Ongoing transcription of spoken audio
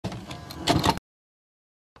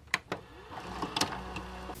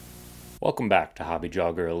Welcome back to Hobby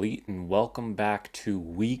Jogger Elite, and welcome back to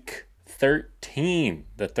week 13,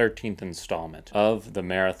 the 13th installment of the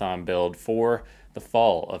marathon build for the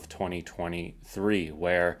fall of 2023,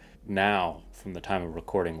 where now, from the time of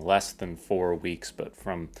recording, less than 4 weeks, but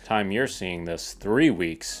from the time you're seeing this, 3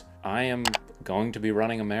 weeks, I am going to be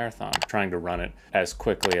running a marathon, trying to run it as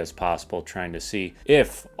quickly as possible, trying to see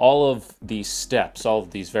if all of these steps, all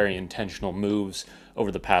of these very intentional moves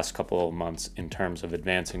over the past couple of months in terms of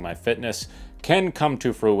advancing my fitness can come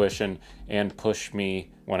to fruition and push me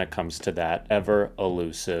when it comes to that ever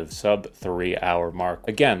elusive sub 3 hour mark.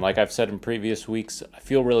 Again, like I've said in previous weeks, I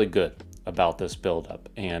feel really good about this buildup,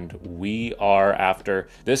 and we are, after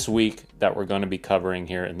this week that we're going to be covering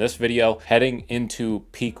here in this video, heading into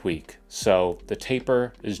peak week. So the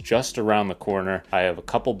taper is just around the corner. I have a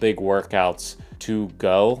couple big workouts to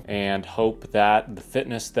go and hope that the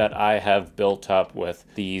fitness that I have built up with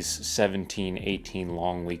these 17, 18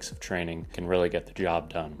 long weeks of training can really get the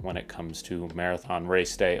job done when it comes to marathon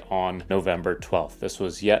race day on November 12th. This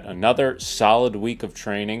was yet another solid week of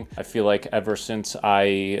training. I feel like ever since I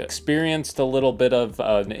experienced a little bit of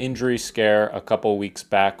an injury scare a couple weeks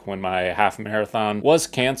back when my half marathon was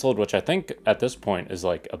canceled, which I think at this point is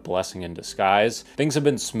like a blessing in disguise, things have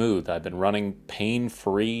been smooth. I've been running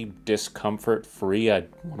pain-free, discomfort-free. I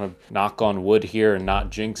want to knock on wood here and not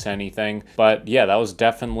jinx anything. But yeah, that was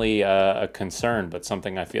definitely a concern, but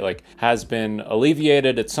something I feel like has been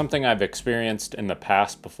alleviated. It's something I've experienced in the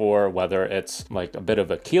past before, whether it's like a bit of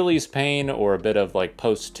Achilles pain or a bit of like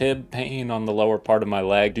post-tib pain on the lower part of my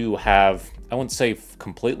leg. I do have, I wouldn't say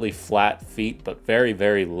completely flat feet, but very,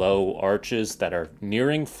 very low arches that are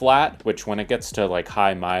nearing flat, which when it gets to like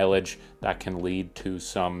high mileage, that can lead to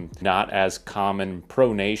some not as common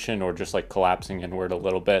pronation or just like collapsing inward a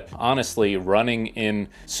little bit. Honestly, running in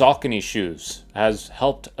Saucony shoes has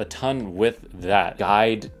helped a ton with that.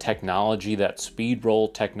 Guide technology, that speed roll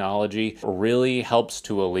technology really helps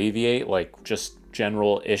to alleviate like just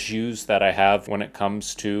general issues that I have when it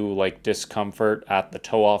comes to like discomfort at the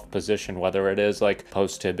toe off position, whether it is like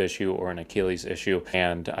post-tib issue or an Achilles issue.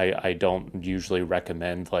 And I don't usually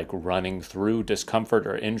recommend like running through discomfort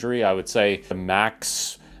or injury. I would say the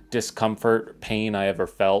max discomfort pain I ever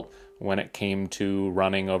felt when it came to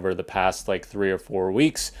running over the past like 3 or 4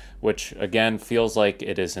 weeks, which again feels like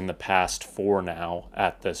it is in the past 4 now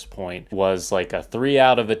at this point, was like a 3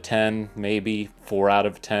 out of a 10, maybe 4 out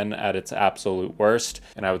of 10 at its absolute worst.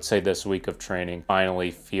 And I would say this week of training finally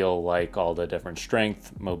feel like all the different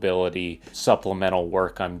strength, mobility, supplemental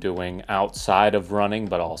work I'm doing outside of running,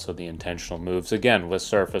 but also the intentional moves, again, with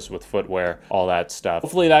surface, with footwear, all that stuff.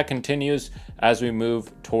 Hopefully that continues as we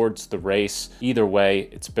move towards the race. Either way,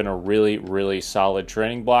 it's been a really, really solid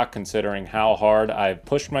training block considering how hard I've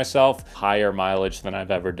pushed myself, higher mileage than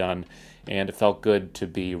I've ever done. And it felt good to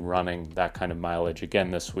be running that kind of mileage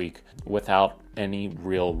again this week without any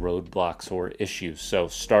real roadblocks or issues. So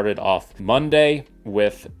started off Monday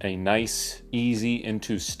with a nice, easy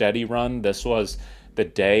into steady run. This was the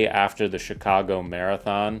day after the Chicago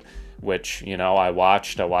Marathon, which, you know, I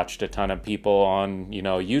watched a ton of people on, you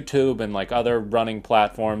know, YouTube and like other running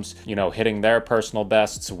platforms, you know, hitting their personal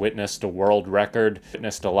bests, witnessed a world record,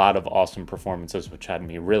 witnessed a lot of awesome performances, which had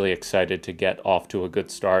me really excited to get off to a good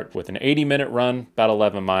start with an 80-minute run, about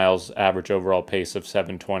 11 miles, average overall pace of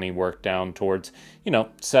 7:20, worked down towards, you know,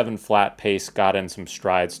 7 flat pace, got in some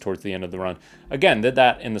strides towards the end of the run. Again, did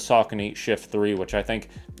that in the Saucony Shift 3, which I think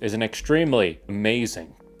is an extremely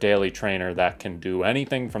amazing daily trainer that can do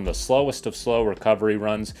anything from the slowest of slow recovery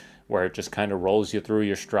runs where it just kind of rolls you through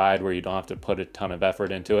your stride where you don't have to put a ton of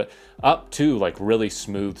effort into it, up to like really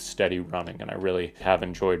smooth, steady running. And I really have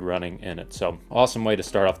enjoyed running in it. So awesome way to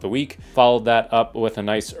start off the week. Followed that up with a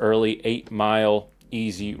nice early 8-mile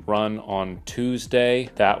easy run on Tuesday.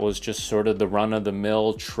 That was just sort of the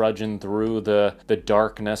run-of-the-mill, trudging through the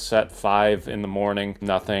darkness at 5 in the morning.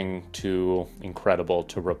 Nothing too incredible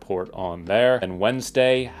to report on there. And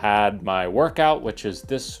Wednesday had my workout, which is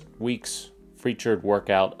this week's featured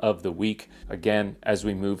workout of the week. Again, as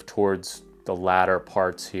we move towards the latter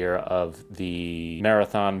parts here of the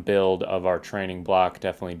marathon build of our training block,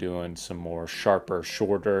 definitely doing some more sharper,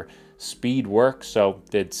 shorter speed work. So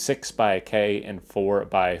did 6 by a K and 4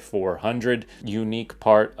 by 400. Unique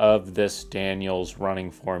part of this Daniels running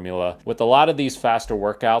formula with a lot of these faster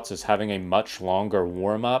workouts is having a much longer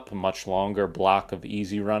warm up, a much longer block of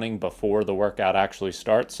easy running before the workout actually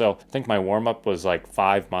starts. So I think my warm up was like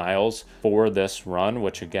 5 miles for this run,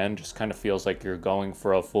 which again just kind of feels like you're going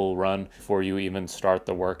for a full run before before you even start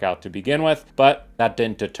the workout to begin with, but that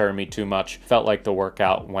didn't deter me too much. Felt like the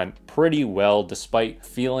workout went pretty well despite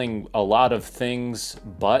feeling a lot of things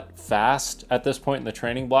but fast at this point in the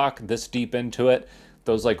training block, this deep into it.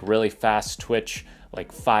 Those like really fast twitch,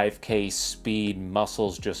 like 5K speed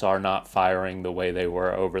muscles just are not firing the way they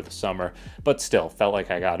were over the summer, but still felt like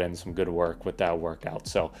I got in some good work with that workout.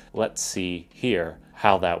 So let's see here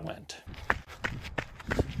how that went.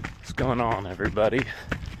 What's going on, everybody?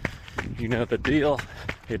 You know the deal.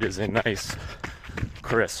 It is a nice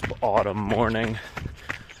crisp autumn morning,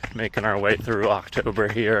 making our way through October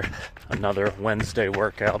here. Another Wednesday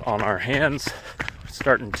workout on our hands.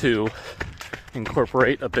 Starting to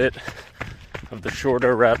incorporate a bit of the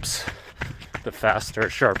shorter reps, the faster,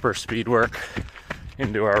 sharper speed work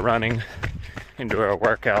into our running, into our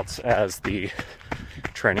workouts as the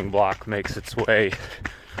training block makes its way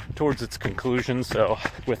towards its conclusion. So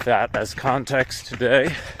with that as context,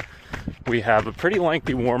 today we have a pretty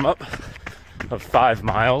lengthy warm-up of 5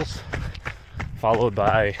 miles, followed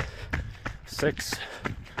by 6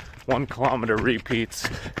 1-kilometer repeats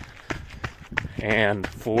and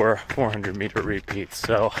 4 400-meter repeats.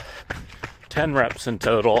 So 10 reps in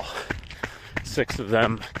total, 6 of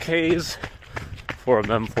them Ks, 4 of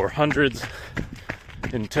them 400s.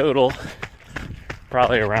 In total,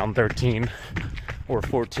 probably around 13 or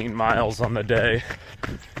 14 miles on the day,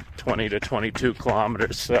 20 to 22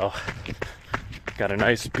 kilometers. So got a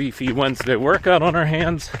nice beefy Wednesday workout on our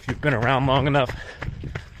hands. If you've been around long enough,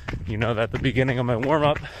 you know that the beginning of my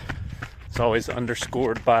warm-up is always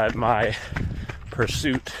underscored by my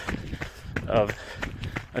pursuit of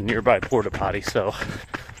a nearby porta potty. So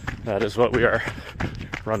that is what we are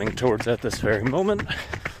running towards at this very moment.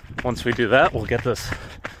 Once we do that, we'll get this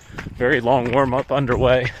very long warm-up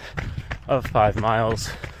underway of 5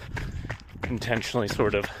 miles, intentionally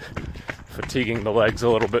sort of fatiguing the legs a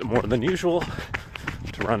little bit more than usual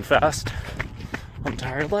to run fast on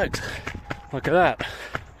tired legs. Look at that.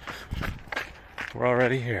 We're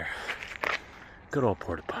already here. Good old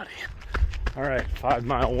porta potty. All right, 5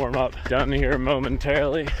 mile warm-up done here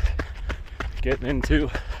momentarily. Getting into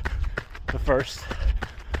the first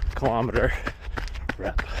kilometer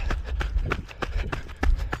rep.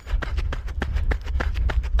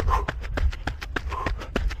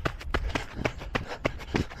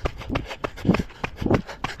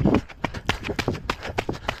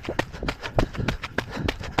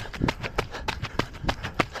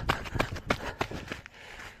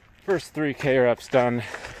 First 3K reps done,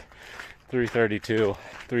 332,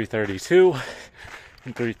 332,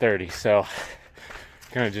 and 330. So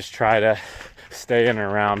gonna just try to stay in and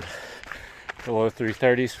around the low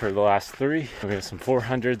 330s for the last 3. We have some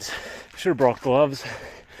 400s. Should have brought gloves.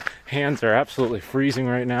 Hands are absolutely freezing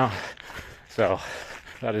right now. So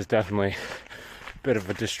that is definitely a bit of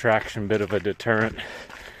a distraction, bit of a deterrent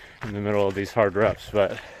in the middle of these hard reps,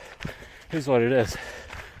 but here's what it is.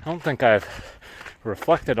 I don't think I've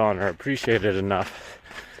reflected on or appreciated enough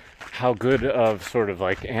how good of sort of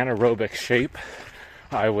like anaerobic shape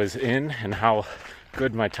I was in and how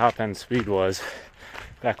good my top end speed was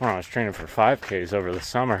back when I was training for 5Ks over the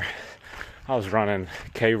summer. I was running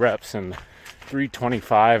K reps and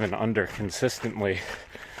 325 and under consistently,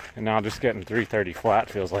 and now just getting 330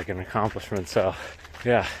 flat feels like an accomplishment. So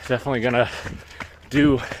yeah, definitely gonna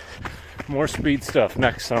do more speed stuff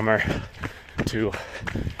next summer to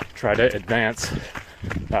try to advance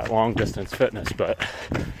that long distance fitness. But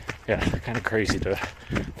yeah, kind of crazy to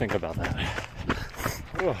think about that.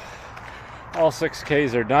 All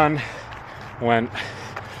 6Ks are done. Went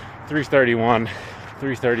 331,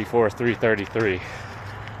 334, 333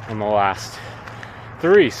 on the last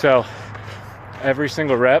 3. So every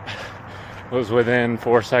single rep was within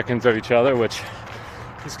 4 seconds of each other, which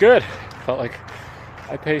is good. Felt like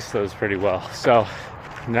I paced those pretty well. So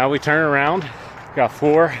now we turn around. Got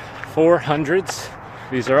 4 400s.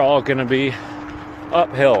 These are all going to be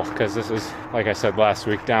uphill because this is, like I said last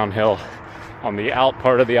week, downhill on the out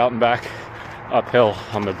part of the out and back, uphill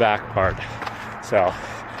on the back part. So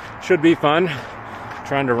should be fun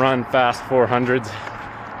trying to run fast 400s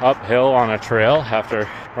uphill on a trail after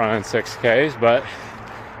running 6Ks, but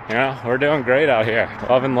you know, we're doing great out here,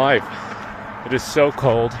 loving life. It is so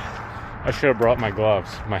cold. I should have brought my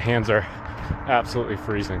gloves. My hands are absolutely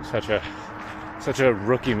freezing. Such a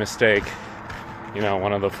rookie mistake. You know,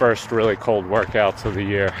 one of the first really cold workouts of the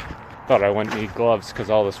year. Thought I wouldn't need gloves because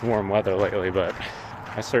all this warm weather lately, but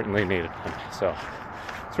I certainly needed them. So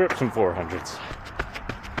let's rip some 400s.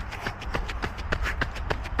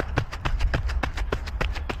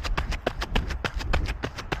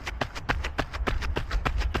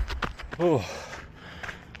 Oh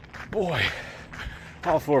boy,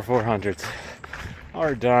 all 4 400s.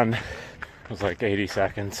 are done. It was like 80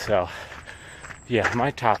 seconds, so yeah,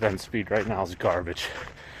 my top end speed right now is garbage.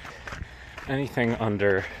 Anything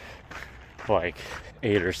under like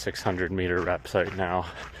 800 or 600 meter reps right now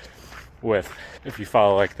with, if you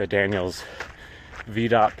follow like the Daniels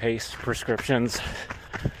VDOT pace prescriptions,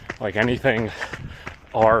 like anything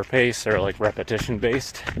R pace or like repetition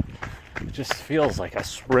based, it just feels like a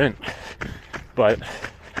sprint. But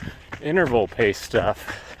interval pace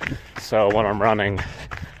stuff, so when I'm running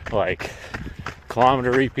like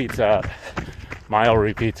kilometer repeats at, mile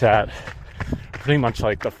repeats at, pretty much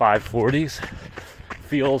like the 540s,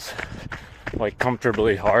 feels like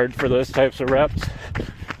comfortably hard for those types of reps.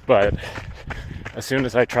 But as soon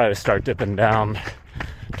as I try to start dipping down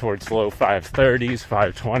towards low 530s,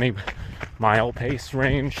 520 mile pace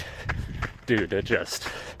range, dude,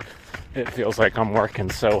 it feels like I'm working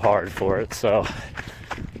so hard for it. So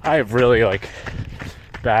I have really like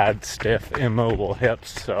bad, stiff, immobile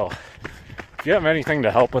hips. So if you have anything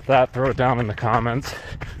to help with that, throw it down in the comments.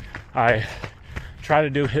 I try to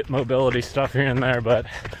do hip mobility stuff here and there, but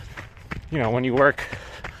you know, when you work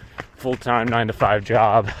full-time 9-to-5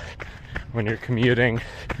 job, when you're commuting,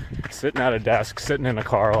 sitting at a desk, sitting in a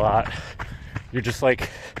car a lot, you're just like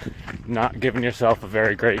not giving yourself a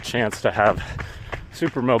very great chance to have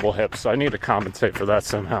super mobile hips. So I need to compensate for that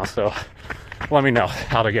somehow. So let me know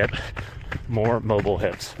how to get more mobile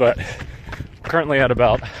hips. But currently at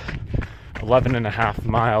about 11.5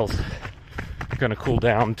 miles, gonna cool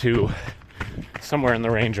down to somewhere in the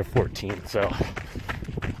range of 14. So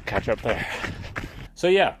catch up there. So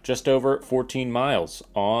yeah, just over 14 miles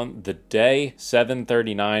on the day,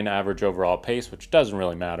 7:39 average overall pace, which doesn't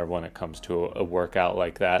really matter when it comes to a workout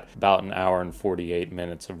like that. About an hour and 48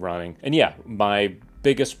 minutes of running. And yeah, my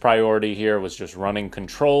biggest priority here was just running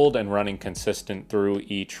controlled and running consistent through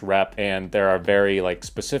each rep. And there are very like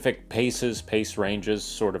specific pace ranges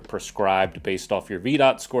sort of prescribed based off your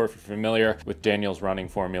VDOT score, if you're familiar with Daniels running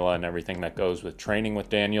formula and everything that goes with training with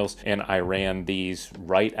Daniels. And I ran these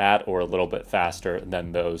right at or a little bit faster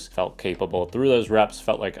than those. Felt capable through those reps,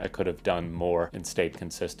 felt like I could have done more and stayed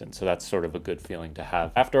consistent. So that's sort of a good feeling to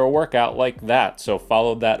have after a workout like that. So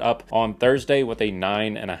followed that up on Thursday with a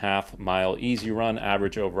 9.5 mile easy run,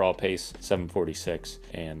 average overall pace 7:46,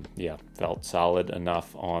 and yeah, felt solid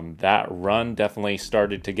enough on that run. Definitely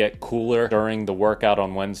started to get cooler during the workout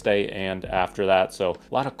on Wednesday and after that, so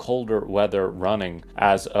a lot of colder weather running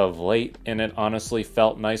as of late, and it honestly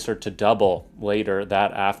felt nicer to double later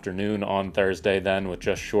that afternoon on Thursday then, with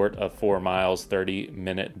just short of 4 miles,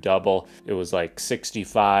 30-minute double. It was like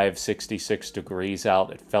 65, 66 degrees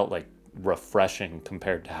out. It felt like refreshing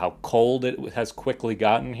compared to how cold it has quickly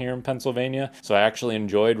gotten here in Pennsylvania. So I actually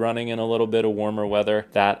enjoyed running in a little bit of warmer weather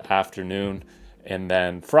that afternoon. And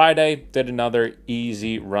then Friday, did another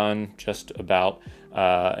easy run, just about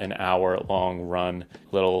an hour-long run,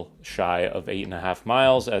 little shy of 8.5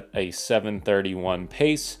 miles at a 7:31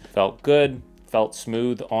 pace. Felt good. Felt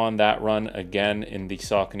smooth on that run again in the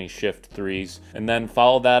Saucony Shift 3s, and then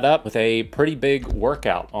followed that up with a pretty big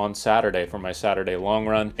workout on Saturday for my Saturday long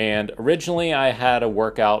run. And originally I had a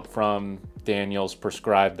workout from Daniels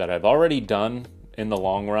prescribed that I've already done in the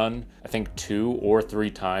long run, I think 2 or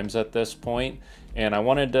 3 times at this point, and I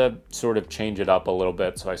wanted to sort of change it up a little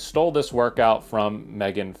bit. So I stole this workout from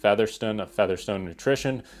Megan Featherstone of Featherstone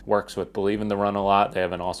Nutrition, works with Believe in the Run a lot. They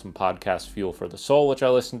have an awesome podcast, Fuel for the Soul, which I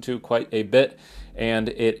listen to quite a bit, and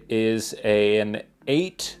it is an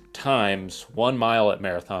 8 times 1 mile at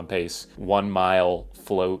marathon pace, 1 mile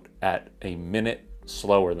float at a minute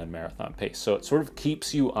slower than marathon pace. So it sort of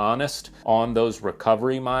keeps you honest on those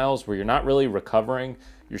recovery miles where you're not really recovering,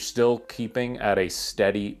 you're still keeping at a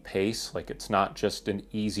steady pace. Like it's not just an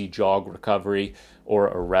easy jog recovery or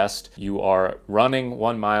a rest. You are running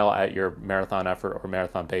 1 mile at your marathon effort or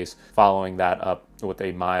marathon pace, following that up with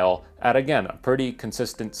a mile at, again, a pretty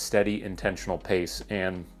consistent, steady, intentional pace.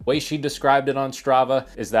 And the way she described it on Strava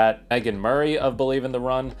is that Megan Murray of Believe in the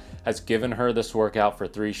Run has given her this workout for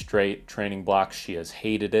 3 straight training blocks. She has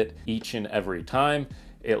hated it each and every time.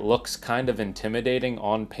 It looks kind of intimidating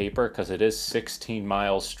on paper because it is 16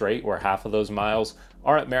 miles straight, where half of those miles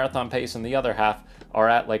are at marathon pace and the other half are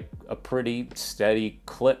at like a pretty steady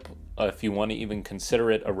clip, if you want to even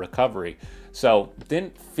consider it a recovery. So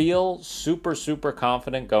didn't feel super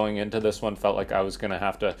confident going into this one. Felt like I was going to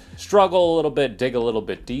have to struggle a little bit, dig a little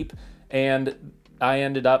bit deep. And I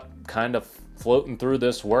ended up kind of floating through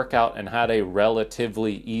this workout and had a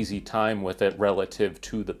relatively easy time with it relative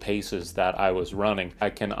to the paces that I was running.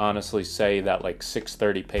 I can honestly say that like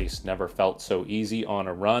 6:30 pace never felt so easy on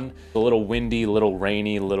a run. A little windy, little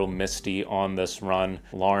rainy, little misty on this run.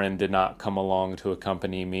 Lauren did not come along to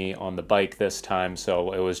accompany me on the bike this time,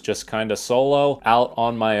 so it was just kind of solo out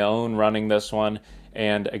on my own running this one.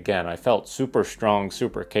 And again, I felt super strong,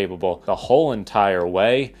 super capable the whole entire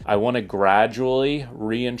way. I want to gradually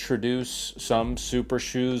reintroduce some super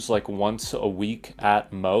shoes like once a week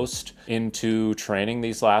at most into training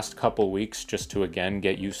these last couple weeks, just to again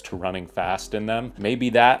get used to running fast in them. Maybe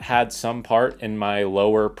that had some part in my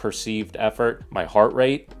lower perceived effort. My heart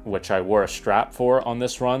rate, which I wore a strap for on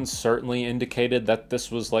this run, certainly indicated that this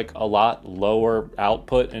was like a lot lower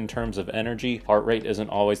output in terms of energy. Heart rate isn't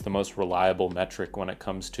always the most reliable metric when it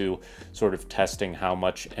comes to sort of testing how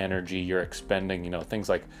much energy you're expending. You know, things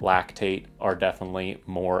like lactate are definitely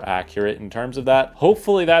more accurate in terms of that.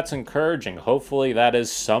 Hopefully that's encouraging. Hopefully that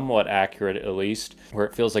is somewhat accurate, at least, where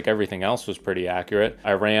it feels like everything else was pretty accurate.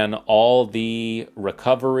 I ran all the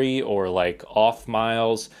recovery or like off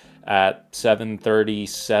miles at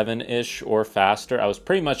 7:37-ish or faster. I was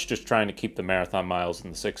pretty much just trying to keep the marathon miles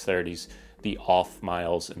in the 6:30s, the off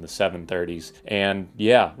miles in the 7:30s. And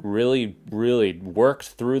yeah, really worked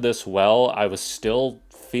through this well. I was still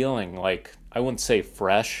feeling like, I wouldn't say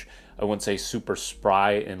fresh, I wouldn't say super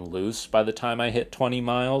spry and loose by the time I hit 20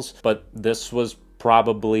 miles, but this was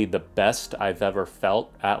probably the best I've ever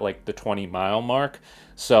felt at like the 20-mile mark.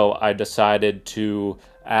 So I decided to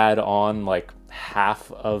add on like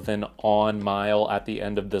half of an on mile at the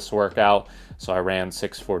end of this workout. So I ran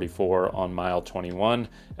 6:44 on mile 21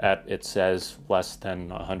 at, it says, less than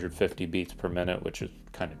 150 beats per minute, which is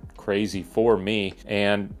kind of crazy for me.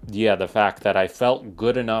 And yeah, the fact that I felt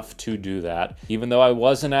good enough to do that, even though I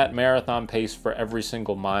wasn't at marathon pace for every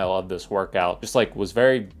single mile of this workout, just like was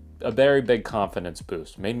a very big confidence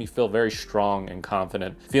boost. Made me feel very strong and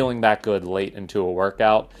confident, feeling that good late into a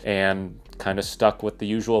workout, and kind of stuck with the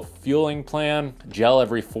usual fueling plan. Gel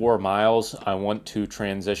every 4 miles. I want to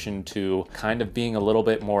transition to kind of being a little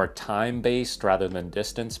bit more time-based rather than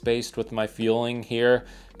distance-based with my fueling here,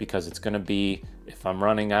 because it's going to be, if I'm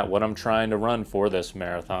running at what I'm trying to run for this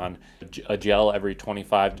marathon, a gel every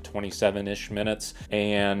 25 to 27-ish minutes,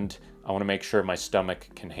 and I want to make sure my stomach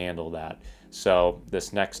can handle that. So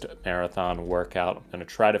this next marathon workout, I'm going to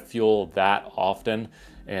try to fuel that often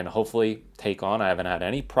and hopefully take on. I haven't had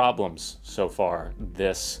any problems so far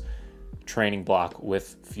this training block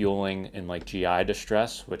with fueling in like GI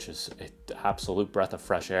distress, which is an absolute breath of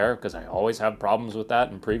fresh air because I always have problems with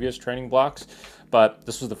that in previous training blocks. But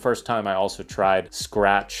this was the first time I also tried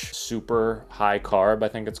Scratch Super High Carb, I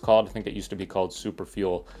think it's called. I think it used to be called Super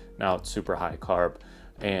Fuel. Now it's Super High Carb.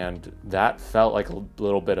 And that felt like a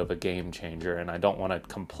little bit of a game changer. And I don't want to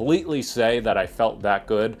completely say that I felt that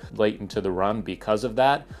good late into the run because of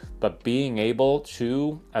that, but being able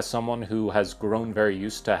to, as someone who has grown very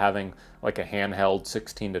used to having like a handheld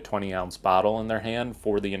 16 to 20 ounce bottle in their hand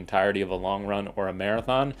for the entirety of a long run or a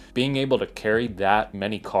marathon, being able to carry that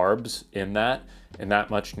many carbs in that and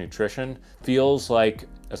that much nutrition feels like,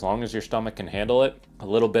 as long as your stomach can handle it, a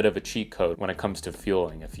little bit of a cheat code when it comes to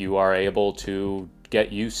fueling. If you are able to get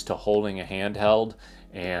used to holding a handheld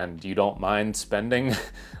and you don't mind spending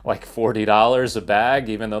like $40 a bag,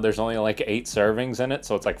 even though there's only like 8 servings in it,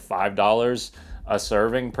 so it's like $5 a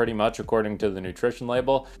serving pretty much according to the nutrition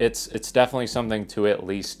label, it's definitely something to at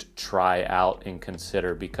least try out and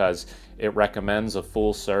consider, because it recommends a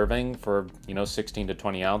full serving for, 16 to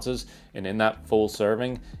 20 ounces. And in that full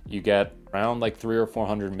serving, you get around like 300 or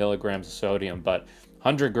 400 milligrams of sodium, but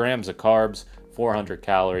 100 grams of carbs, 400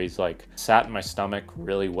 calories, like sat in my stomach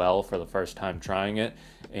really well for the first time trying it.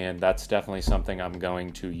 And that's definitely something I'm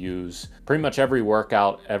going to use pretty much every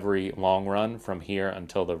workout, every long run from here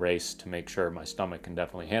until the race, to make sure my stomach can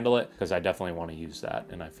definitely handle it, because I definitely want to use that.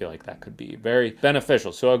 And I feel like that could be very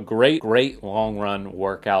beneficial. So a great long run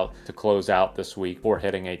workout to close out this week before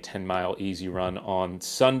hitting a 10-mile easy run on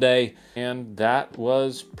Sunday. And that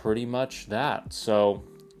was pretty much that. So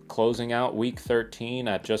closing out week 13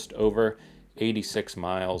 at just over 86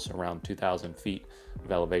 miles, around 2,000 feet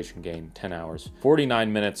of elevation gain, 10 hours,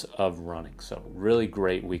 49 minutes of running. So really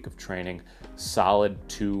great week of training, solid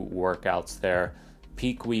 2 workouts there.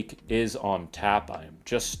 Peak week is on tap. I am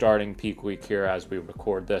just starting peak week here as we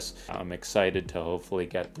record this. I'm excited to hopefully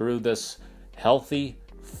get through this healthy,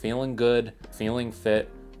 feeling good, feeling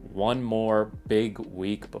fit. One more big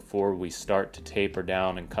week before we start to taper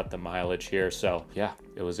down and cut the mileage here. So yeah,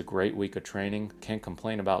 it was a great week of training. Can't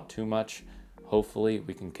complain about too much. Hopefully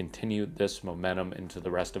we can continue this momentum into the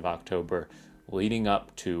rest of October, leading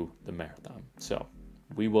up to the marathon. So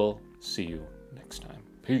we will see you next time.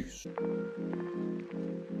 Peace.